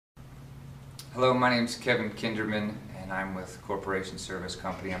Hello, my name is Kevin Kinderman and I'm with Corporation Service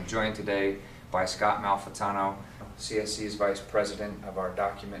Company. I'm joined today by Scott Malfitano, CSC's Vice President of our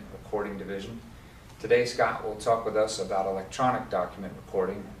Document Recording Division. Today Scott will talk with us about electronic document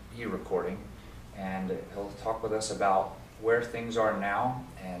recording, e-recording, and he'll talk with us about where things are now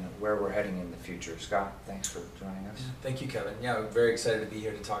and where we're heading in the future. Scott, thanks for joining us. Thank you, Kevin. Yeah, we're very excited to be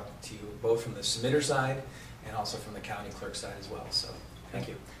here to talk to you both from the submitter side and also from the county clerk side as well. So, thank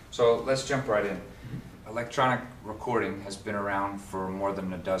you. So let's jump right in. Electronic recording has been around for more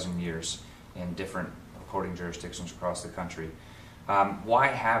than a dozen years in different recording jurisdictions across the country. Why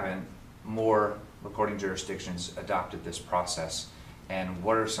haven't more recording jurisdictions adopted this process, and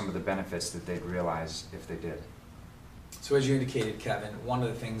what are some of the benefits that they'd realize if they did? So as you indicated, Kevin, one of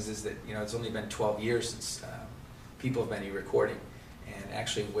the things is that it's only been 12 years since people have been e-recording. And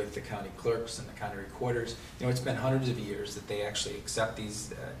actually with the county clerks and the county recorders, it's been hundreds of years that they actually accept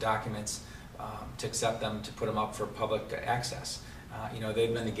these documents, to accept them, to put them up for public access.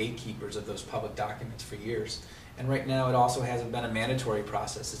 They've been the gatekeepers of those public documents for years. And right now it also hasn't been a mandatory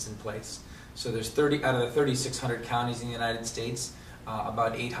process that's in place. So there's 30 out of the 3,600 counties in the United States,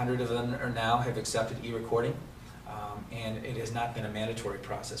 about 800 of them now have accepted e-recording. And it has not been a mandatory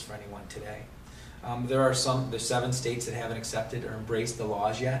process for anyone today. There's 7 states that haven't accepted or embraced the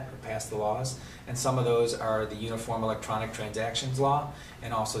laws yet, or passed the laws, and some of those are the Uniform Electronic Transactions Law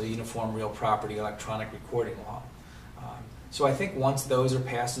and also the Uniform Real Property Electronic Recording Law. So I think once those are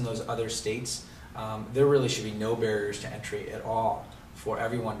passed in those other states, there really should be no barriers to entry at all for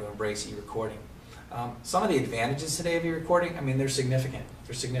everyone to embrace e-recording. Some of the advantages today of e-recording, they're significant.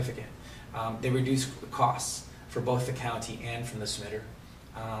 They're significant. They reduce costs for both the county and from the submitter.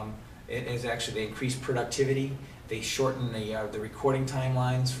 They increase productivity, they shorten the recording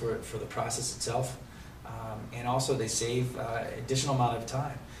timelines for the process itself, and also they save additional amount of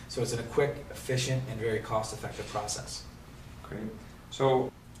time. So it's a quick, efficient, and very cost-effective process. Great.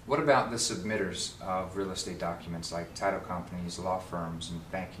 So what about the submitters of real estate documents like title companies, law firms,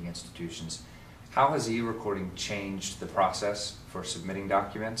 and banking institutions? How has e-recording changed the process for submitting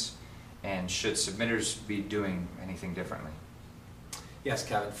documents, and should submitters be doing anything differently? Yes,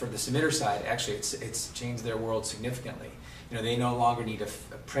 Kevin. For the submitter side, actually, it's changed their world significantly. They no longer need to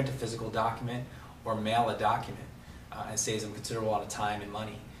print a physical document or mail a document, and saves them considerable amount of time and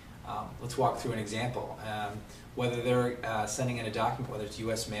money. Let's walk through an example. Whether they're sending in a document, whether it's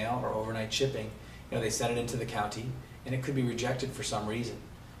U.S. mail or overnight shipping, they send it into the county, and it could be rejected for some reason.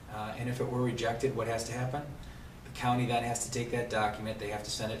 And if it were rejected, what has to happen? The county then has to take that document. They have to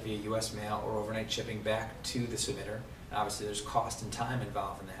send it via U.S. mail or overnight shipping back to the submitter. Obviously, there's cost and time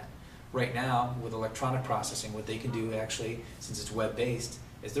involved in that. Right now, with electronic processing, what they can do actually, since it's web-based,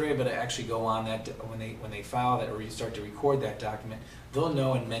 is they're able to actually go on that when they file that or you start to record that document. They'll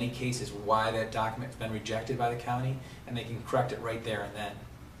know in many cases why that document's been rejected by the county, and they can correct it right there and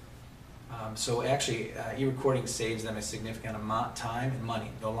then. So actually, e-recording saves them a significant amount of time and money.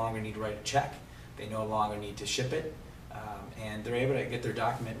 No longer need to write a check. They no longer need to ship it, and they're able to get their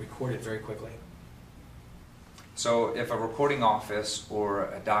document recorded very quickly. So if a recording office or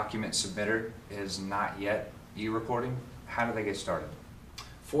a document submitter is not yet e-recording, how do they get started?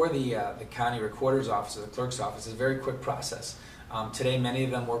 For the county recorder's office or the clerk's office, it's a very quick process. Today, many of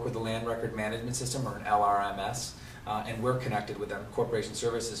them work with the Land Record Management System, or an LRMS, and we're connected with them. Corporation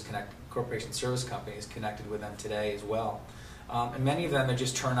Service Company is connected with them today as well. And many of them, they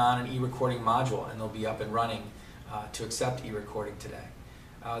just turn on an e-recording module and they'll be up and running to accept e-recording today.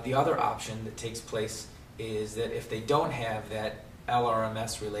 The other option that takes place is that if they don't have that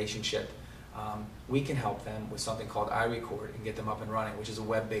LRMS relationship, we can help them with something called eRecord and get them up and running, which is a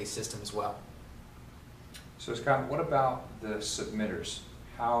web-based system as well. So Scott, what about the submitters?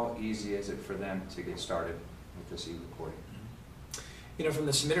 How easy is it for them to get started with this e-recording? From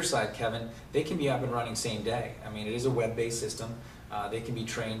the submitter side, Kevin, they can be up and running same day. It is a web-based system. They can be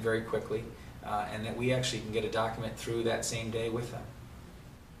trained very quickly, and that we actually can get a document through that same day with them.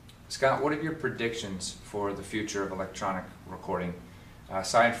 Scott, what are your predictions for the future of electronic recording?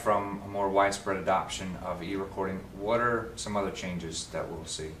 Aside from a more widespread adoption of e-recording, what are some other changes that we'll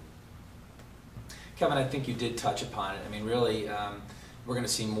see? Kevin, I think you did touch upon it. Really, we're going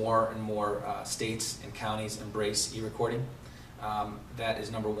to see more and more states and counties embrace e-recording. That is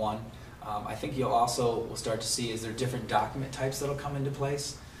number one. I think you'll also will start to see is there different document types that will come into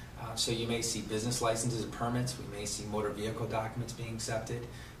place. So you may see business licenses and permits. We may see motor vehicle documents being accepted,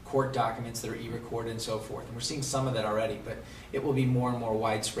 court documents that are e-recorded, and so forth. And we're seeing some of that already, but it will be more and more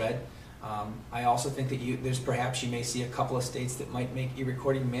widespread. I also think that perhaps you may see a couple of states that might make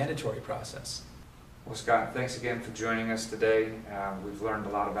e-recording mandatory process. Well, Scott, thanks again for joining us today. We've learned a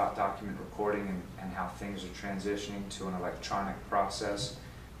lot about document recording and how things are transitioning to an electronic process.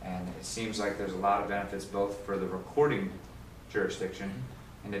 And it seems like there's a lot of benefits both for the recording jurisdiction,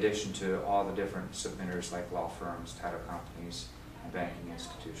 in addition to all the different submitters like law firms, title companies, and banking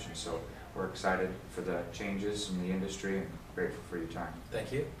institutions. So we're excited for the changes in the industry and grateful for your time.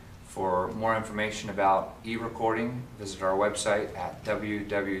 Thank you. For more information about e-recording, visit our website at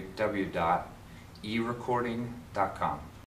www.erecording.com.